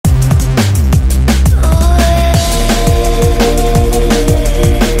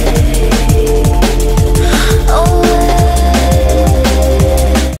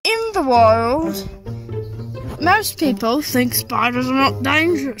Most people think spiders are not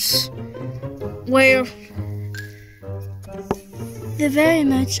dangerous. Well, they very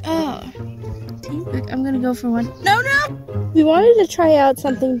much are. I'm gonna go for one. No! We wanted to try out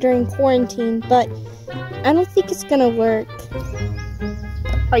something during quarantine, but I don't think it's gonna work.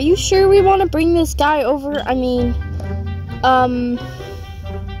 Are you sure we want to bring this guy over? I mean, I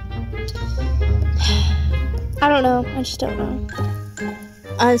don't know. I just don't know.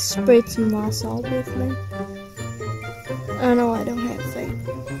 I sprayed some Lysol with me. I know I don't have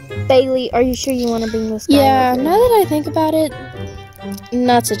faith. Bailey, are you sure you want to bring this guy over? Now that I think about it,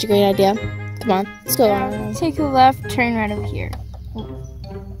 not such a great idea. Come on, let's go on. Take a left, turn right over here.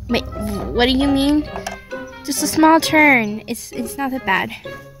 Wait, what do you mean? Just a small turn. It's not that bad.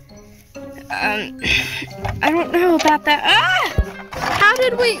 I don't know about that. Ah! How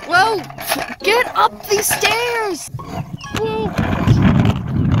did we? Whoa! Get up these stairs! Whoa.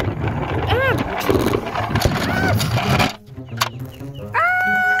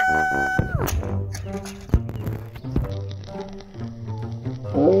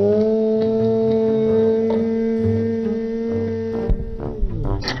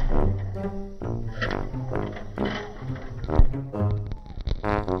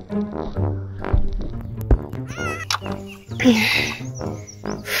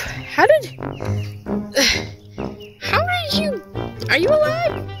 Are you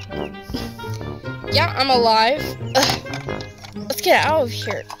alive? Yeah, I'm alive. Let's get out of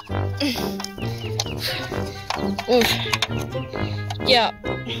here. Yeah.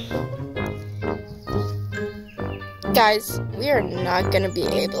 Guys, we are not gonna be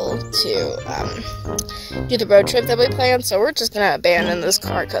able to do the road trip that we planned, so we're just gonna abandon this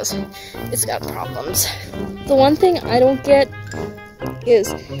car because it's got problems. The one thing I don't get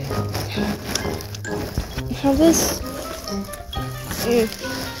is how this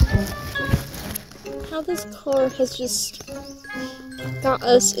car has just got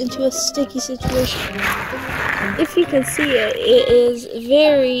us into a sticky situation. If you can see it, it is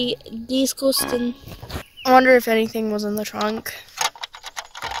very disgusting. I wonder if anything was in the trunk.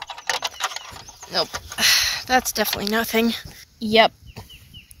 Nope. That's definitely nothing. Yep.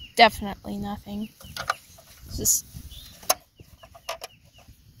 Definitely nothing.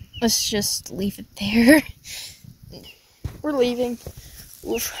 Let's just leave it there. We're leaving.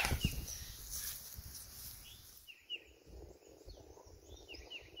 Oof.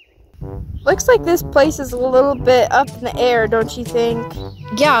 Looks like this place is a little bit up in the air, don't you think?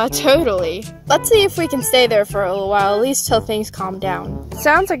 Yeah, totally. Let's see if we can stay there for a little while, at least till things calm down.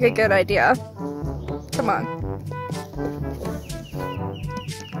 Sounds like a good idea. Come on.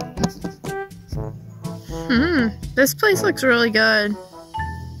 This place looks really good.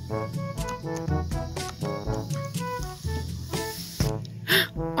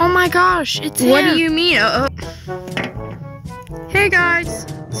 Oh my gosh, it's him. What do you mean? Hey guys,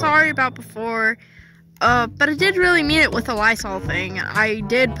 sorry about before, but I did really mean it with the Lysol thing. I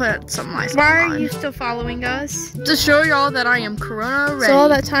did put some Lysol on. Why are you still following us? To show y'all that I am Corona ready. So all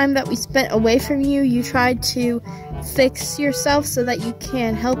that time that we spent away from you, you tried to fix yourself so that you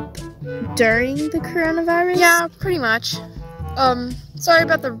can help during the coronavirus? Yeah, pretty much. Sorry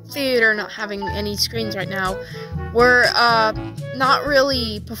about the theater not having any screens right now. We're, not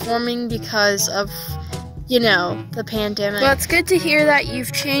really performing because of, you know, the pandemic. Well, it's good to hear that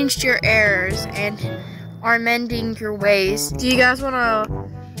you've changed your errors and are mending your ways. Do you guys want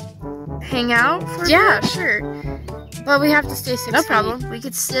to hang out for a bit? Sure. But we have to stay 6 feet. No problem. We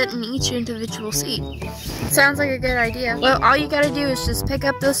could sit in each individual seat. Sounds like a good idea. Well, all you gotta do is just pick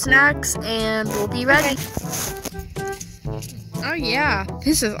up those snacks and we'll be ready. Oh yeah,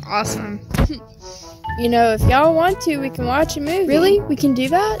 this is awesome. You know, if y'all want to, we can watch a movie. Really? We can do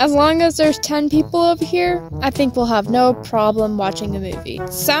that? As long as there's 10 people over here, I think we'll have no problem watching a movie.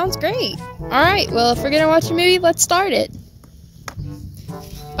 Sounds great. Alright, well, if we're gonna watch a movie, let's start it.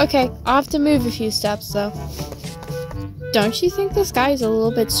 Okay, I'll have to move a few steps, though. Don't you think this guy's a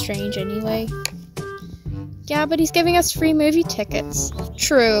little bit strange anyway? Yeah, but he's giving us free movie tickets.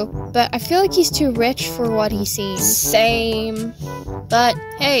 True, but I feel like he's too rich for what he seems. Same. But,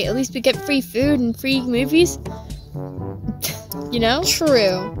 hey, at least we get free food and free movies. You know?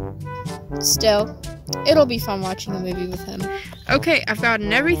 True. Still, it'll be fun watching a movie with him. Okay, I've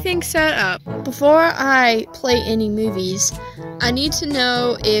gotten everything set up. Before I play any movies, I need to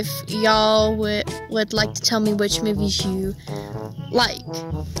know if y'all would like to tell me which movies you like.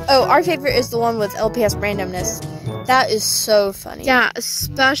 Oh, our favorite is the one with LPS randomness. That is so funny. Yeah,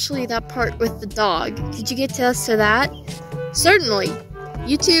 especially that part with the dog. Could you get us to that? Certainly.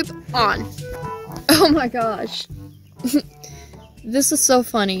 YouTube on. Oh my gosh. This is so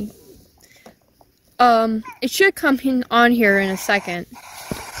funny. It should come on here in a second.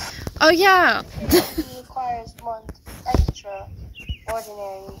 Oh, yeah. requires one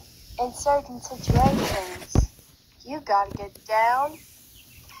extraordinary. In certain situations, you gotta get down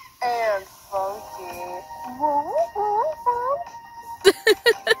and funky.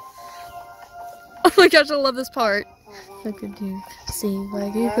 Oh my gosh, I love this part. Look at you. See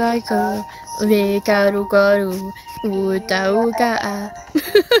what you like.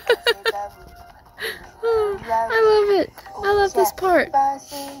 I love it. I love this part.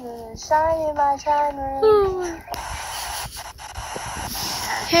 Oh.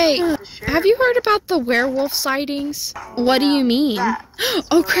 Hey, have you heard about the werewolf sightings? What do you mean?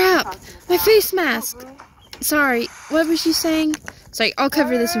 Oh crap, my face mask. Sorry, what was you saying? Sorry, I'll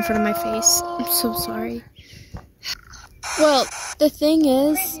cover this in front of my face. I'm so sorry. Well, the thing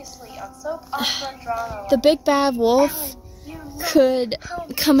is, the big bad wolf could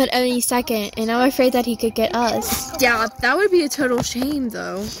come at any second, and I'm afraid that he could get us. Yeah, that would be a total shame,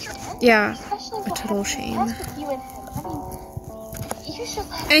 though. Yeah, a total shame.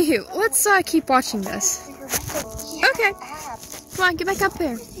 Anywho, let's keep watching this. Okay. Come on, get back up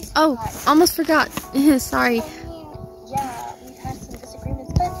there. Oh, almost forgot. Sorry. Yeah, we've had some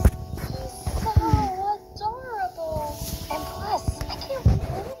disagreements, but he's so adorable. And plus, I can't leave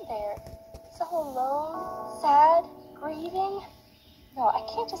him in there. So alone, sad, grieving. No, I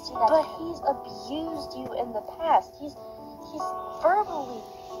can't just do that. But he's abused you in the past. He's verbally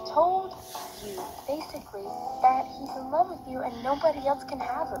told you, basically, that he's in love with you and nobody else can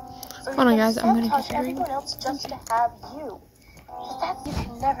have him. So hold on, guys. I'm gonna get everyone else just to have you. So that you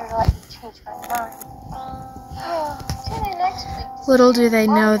can never let me change my mind. Tune in next week. Little do they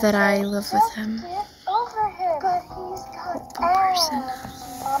know that I live with him. Over him. But he's got Poor person.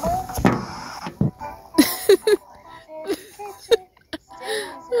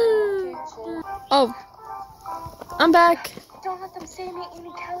 Oh, I'm back. Don't let them see me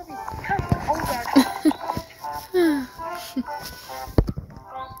eating calories. Come on.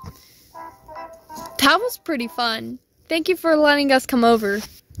 That was pretty fun. Thank you for letting us come over.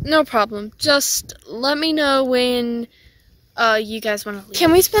 No problem. Just let me know when you guys want to leave.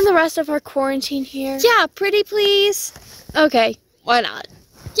 Can we spend the rest of our quarantine here? Yeah, pretty please. Okay, Why not?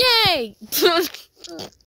 yay!